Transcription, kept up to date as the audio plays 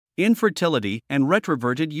Infertility and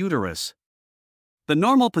retroverted uterus. The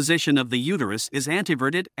normal position of the uterus is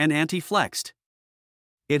anteverted and anteflexed.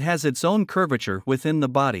 It has its own curvature within the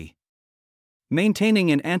body.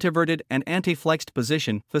 Maintaining an anteverted and anteflexed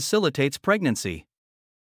position facilitates pregnancy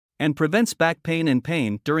and prevents back pain and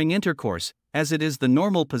pain during intercourse, as it is the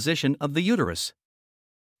normal position of the uterus.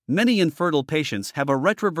 Many infertile patients have a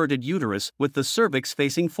retroverted uterus with the cervix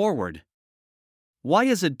facing forward. Why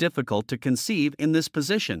is it difficult to conceive in this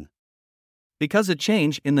position? Because a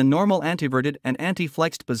change in the normal anteverted and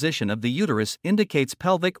anteflexed position of the uterus indicates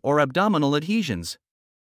pelvic or abdominal adhesions.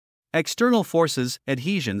 External forces,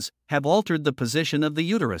 adhesions, have altered the position of the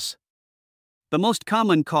uterus. The most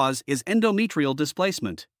common cause is endometrial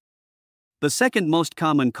displacement. The second most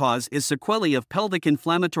common cause is sequelae of pelvic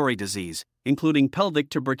inflammatory disease, including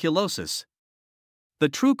pelvic tuberculosis. The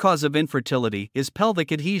true cause of infertility is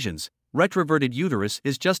pelvic adhesions. Retroverted uterus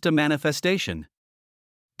is just a manifestation.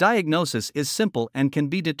 Diagnosis is simple and can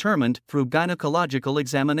be determined through gynecological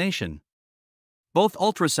examination. Both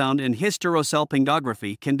ultrasound and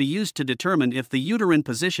hysterosalpingography can be used to determine if the uterine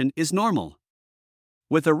position is normal.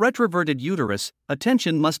 With a retroverted uterus,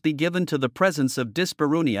 attention must be given to the presence of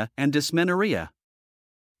dyspareunia and dysmenorrhea.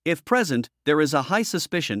 If present, there is a high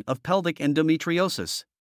suspicion of pelvic endometriosis.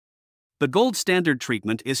 The gold standard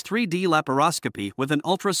treatment is 3D laparoscopy with an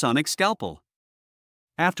ultrasonic scalpel.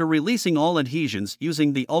 After releasing all adhesions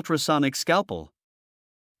using the ultrasonic scalpel,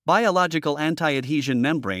 biological anti-adhesion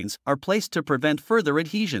membranes are placed to prevent further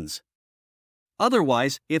adhesions.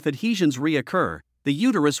 Otherwise, if adhesions reoccur, the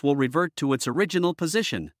uterus will revert to its original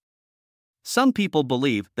position. Some people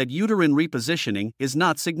believe that uterine repositioning is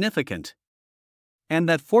not significant, and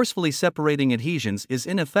that forcefully separating adhesions is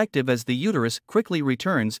ineffective as the uterus quickly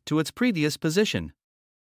returns to its previous position.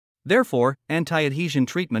 Therefore, anti-adhesion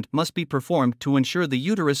treatment must be performed to ensure the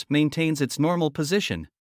uterus maintains its normal position.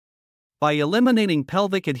 By eliminating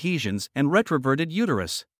pelvic adhesions and retroverted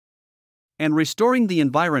uterus, and restoring the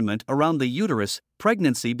environment around the uterus,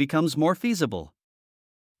 pregnancy becomes more feasible.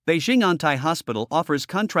 Beijing Antai Hospital offers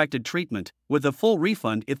contracted treatment, with a full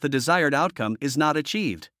refund if the desired outcome is not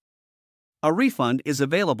achieved. A refund is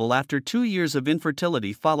available after 2 years of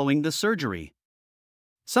infertility following the surgery.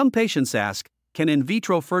 Some patients ask, can in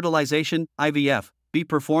vitro fertilization, IVF, be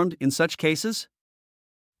performed in such cases?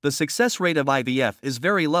 The success rate of IVF is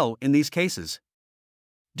very low in these cases,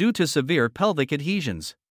 due to severe pelvic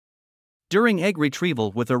adhesions. During egg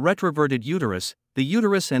retrieval with a retroverted uterus, the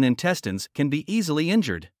uterus and intestines can be easily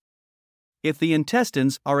injured if the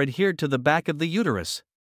intestines are adhered to the back of the uterus.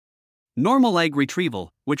 Normal egg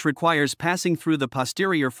retrieval, which requires passing through the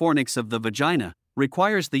posterior fornix of the vagina,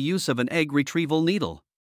 requires the use of an egg retrieval needle.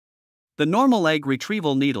 The normal egg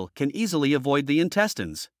retrieval needle can easily avoid the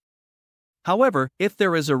intestines. However, if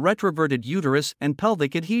there is a retroverted uterus and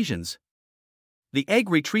pelvic adhesions, the egg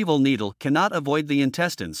retrieval needle cannot avoid the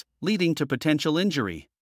intestines, leading to potential injury.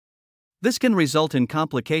 This can result in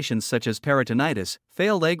complications such as peritonitis,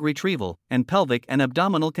 failed egg retrieval, and pelvic and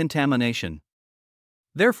abdominal contamination.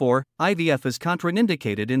 Therefore, IVF is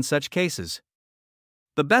contraindicated in such cases.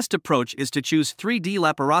 The best approach is to choose 3D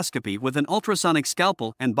laparoscopy with an ultrasonic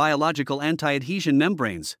scalpel and biological anti-adhesion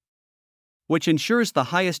membranes, which ensures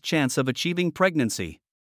the highest chance of achieving pregnancy.